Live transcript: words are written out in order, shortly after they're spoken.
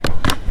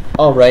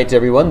All right,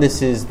 everyone.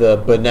 This is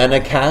the Banana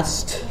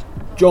Cast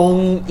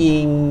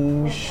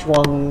Zhongying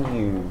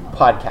Shuangyu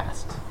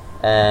podcast,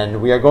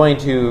 and we are going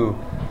to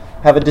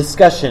have a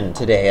discussion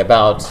today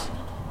about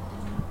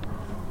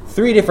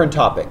 3 different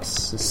topics: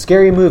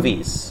 scary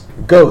movies,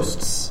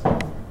 ghosts,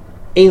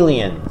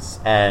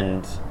 aliens,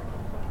 and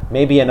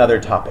maybe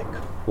another topic.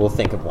 We'll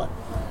think of one.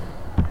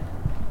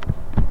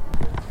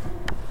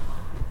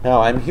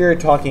 Now, I'm here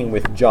talking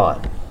with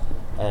John.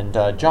 And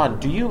John,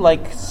 do you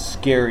like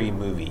scary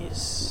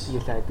movies?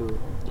 Yes, I do.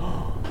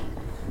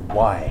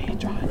 Why,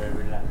 John?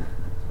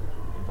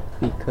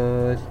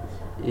 Because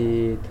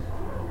it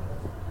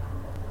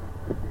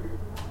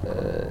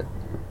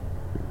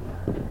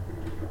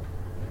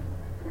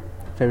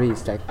very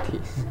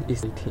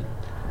exciting.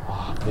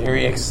 Oh,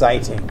 very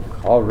exciting.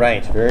 All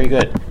right, very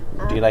good.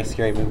 Do you like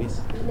scary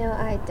movies? No,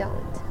 I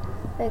don't.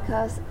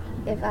 Because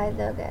if I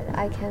look at it,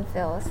 I can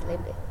feel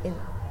sleepy in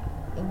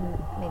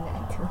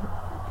midnight too.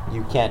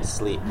 You can't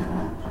sleep.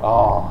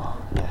 Oh,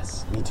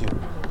 yes, me too.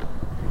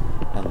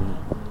 And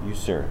you,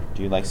 sir,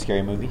 do you like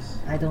scary movies?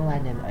 I don't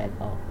like them at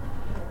all.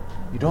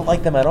 You don't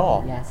like them at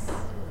all? Yes.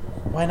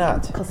 Why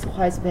not? Because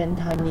why spend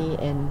time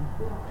and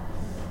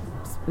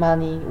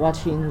money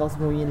watching those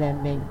movies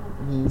that make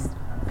me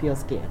feel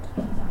scared?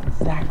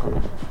 Exactly.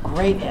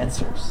 Great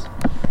answers.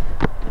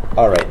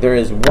 All right, there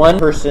is one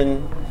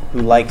person who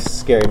likes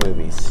scary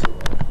movies.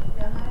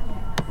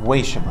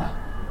 为什么?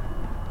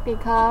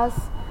 Because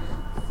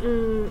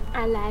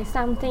I like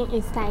something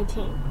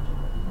exciting.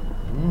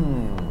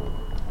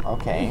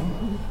 Okay.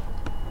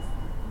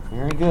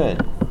 Very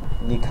good.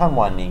 你看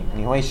完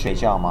你会睡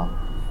觉吗?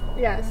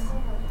 Yes.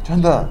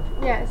 真的?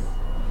 Yes.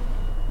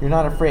 You're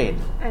not afraid?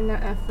 I'm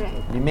not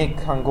afraid. 你没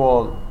看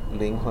过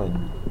灵魂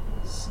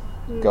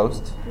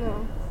Ghost?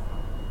 No.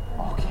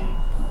 Okay.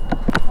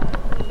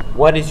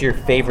 What is your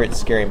favorite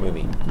scary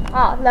movie?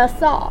 Oh, The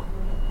Saw.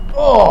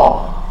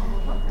 Oh!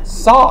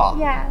 Saw?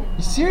 Yeah.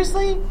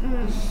 Seriously?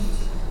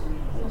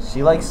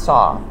 She likes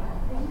Saw.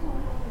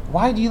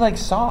 Why do you like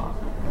Saw?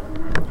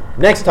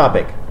 Next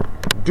topic.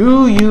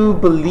 Do you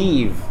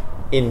believe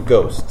in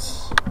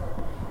ghosts?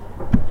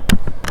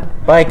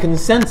 By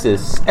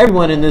consensus,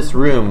 everyone in this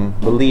room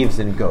believes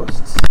in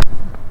ghosts.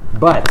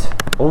 But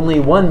only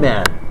one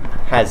man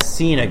has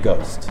seen a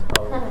ghost.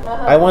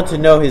 I want to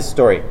know his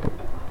story.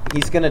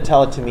 He's going to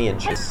tell it to me in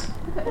Chinese.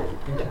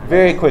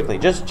 Very quickly.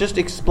 Just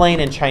explain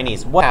in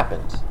Chinese what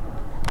happened.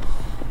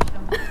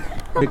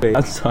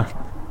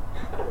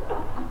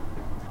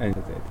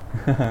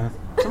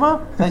 什么？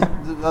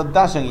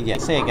大声一点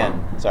Say again.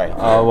 Sorry.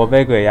 我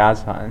被鬼压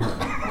床。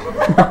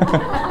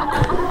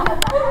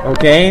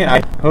Okay,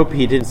 I hope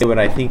he didn't say what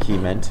I think he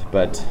meant,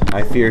 but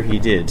I fear he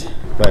did.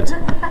 But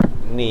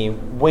你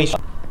为什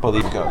么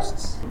believe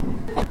ghosts?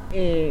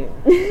 I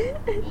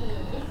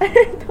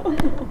don't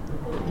know.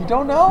 You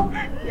don't know?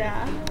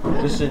 Yeah.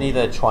 这是你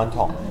的传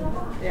统.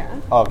 Yeah.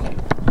 Okay.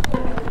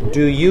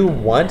 Do you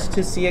want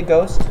to see a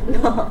ghost?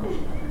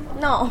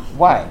 No.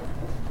 Why?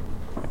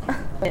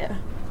 Yeah.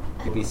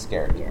 You'd be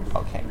scared. Yes.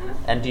 Okay.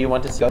 And do you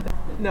want to see a ghost?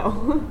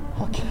 No.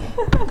 Okay.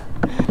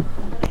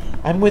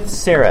 I'm with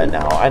Sarah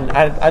now, and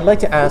I'd like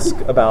to ask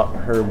about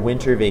her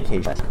winter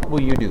vacation. What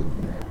will you do?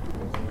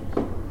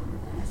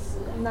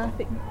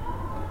 Nothing.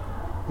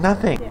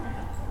 Nothing. Yeah.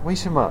 为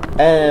什么?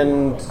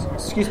 And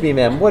excuse me,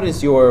 ma'am, what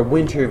is your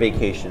winter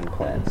vacation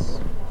plans?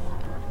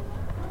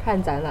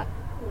 看展览。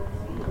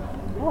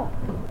 Oh,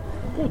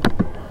 good.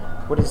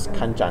 What is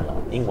看展览?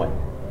 英文.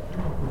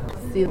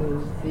 See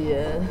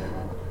museum.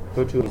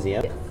 Go to a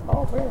museum?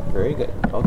 Oh, very good. Okay.